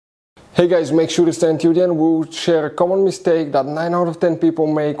Hey guys, make sure to stay tuned and we'll share a common mistake that 9 out of 10 people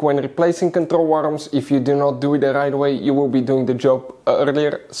make when replacing control arms. If you do not do it the right way, you will be doing the job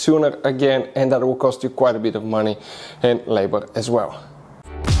earlier, sooner again, and that will cost you quite a bit of money and labor as well.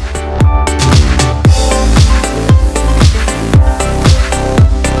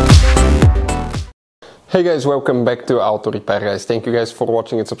 Hey guys, welcome back to Auto Repair guys. Thank you guys for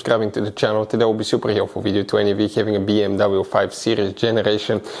watching and subscribing to the channel. Today will be super helpful video to any of you having a BMW 5 Series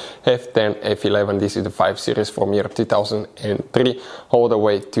generation F10 F11. This is the 5 Series from year 2003 all the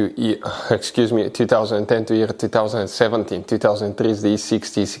way to 2010 to year 2017. 2003 is the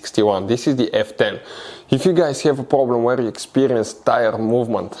E60, 61. This is the F10. If you guys have a problem where you experience tire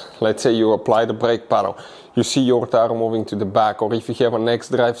movement, let's say you apply the brake pedal, you see your tire moving to the back, or if you have an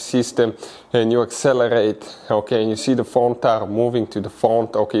X-drive system and you accelerate, okay, and you see the front tire moving to the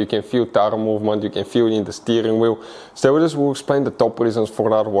front, okay, you can feel tire movement, you can feel it in the steering wheel. So this will explain the top reasons for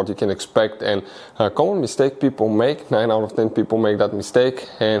that, what you can expect, and a common mistake people make. 9 out of 10 people make that mistake,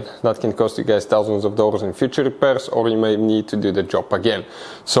 and that can cost you guys thousands of dollars in future repairs, or you may need to do the job again.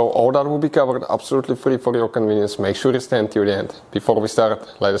 So all that will be covered absolutely free for your convenience. Make sure you stay until the end. Before we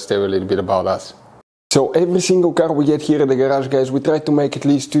start, let us tell you a little bit about us. So every single car we get here at the garage guys, we try to make at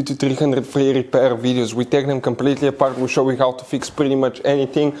least 200 to 300 free repair videos. We take them completely apart, we show you how to fix pretty much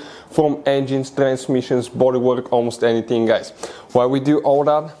anything from engines, transmissions, bodywork, almost anything guys. Why we do all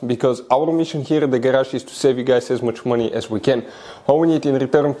that? Because our mission here at the garage is to save you guys as much money as we can. All we need in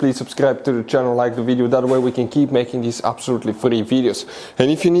return, please subscribe to the channel, like the video, that way we can keep making these absolutely free videos. And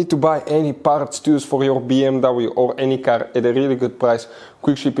if you need to buy any parts, tools for your BMW or any car at a really good price,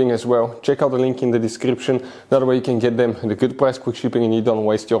 quick shipping as well, check out the link in the description, that way you can get them at a good price, quick shipping, and you don't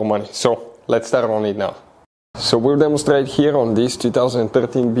waste your money. So let's start on it now. So we'll demonstrate here on this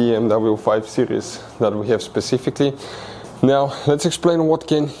 2013 BMW 5 Series that we have specifically. Now let's explain what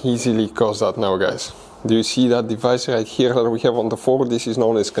can easily cause that now guys. Do you see that device right here that we have on the floor? This is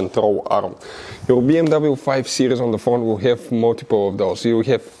known as control arm. Your BMW 5 Series on the front will have multiple of those. You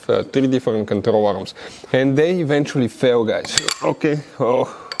have 3 different control arms, and they eventually fail guys. Okay, oh,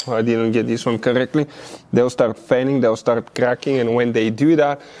 I didn't get this one correctly. They'll start fanning, they'll start cracking, and when they do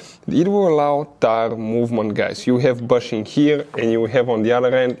that, it will allow tire movement guys. You have bushing here, and you have on the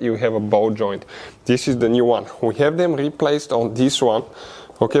other end, you have a ball joint. This is the new one. We have them replaced on this one.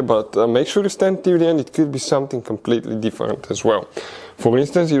 Okay, but make sure you stand till the end, it could be something completely different as well. For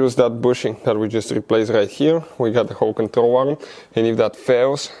instance, it was that bushing that we just replaced right here. We got the whole control arm, and if that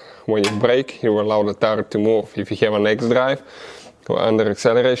fails, when you brake, it will allow the tire to move. If you have an X-drive, under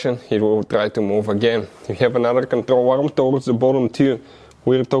acceleration, it will try to move again. You have another control arm towards the bottom too.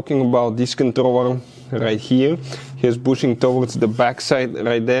 We're talking about this control arm right here. Here's bushing towards the back side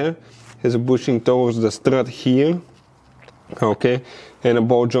right there. Here's a bushing towards the strut here. Okay, and a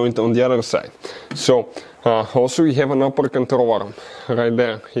ball joint on the other side. So also you have an upper control arm right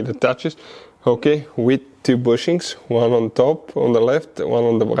there. It attaches, okay, with 2 bushings, one on top on the left, one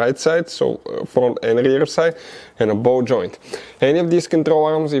on the right side, so front and rear side, and a ball joint. Any of these control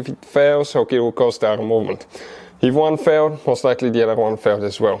arms, if it fails, okay, it will cause tire movement. If one failed, most likely the other one failed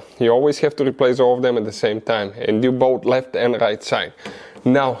as well. You always have to replace all of them at the same time and do both left and right side.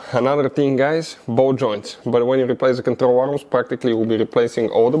 Now, another thing guys, ball joints. But when you replace the control arms, practically you'll be replacing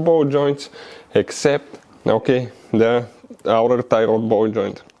all the ball joints except, okay, the outer tie rod ball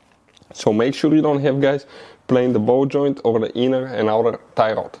joint. So make sure you don't have guys playing the ball joint or the inner and outer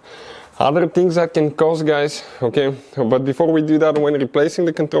tie rod. Other things that can cause guys, okay, but before we do that, when replacing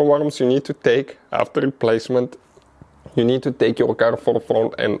the control arms, you need to take, after replacement, you need to take your car for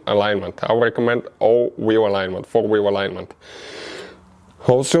front end alignment. I recommend all wheel alignment, 4-wheel alignment.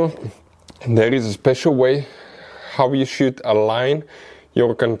 Also, there is a special way how you should align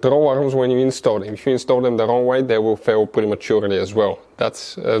your control arms when you install them. If you install them the wrong way, they will fail prematurely as well.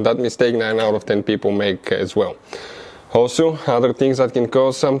 That's that mistake 9 out of 10 people make as well. Also, other things that can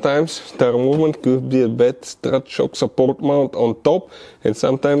cause sometimes tire movement could be a bad strut shock support mount on top, and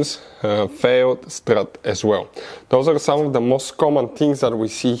sometimes failed strut as well. Those are some of the most common things that we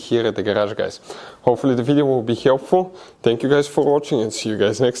see here at the garage guys. Hopefully the video will be helpful. Thank you guys for watching, and see you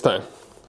guys next time.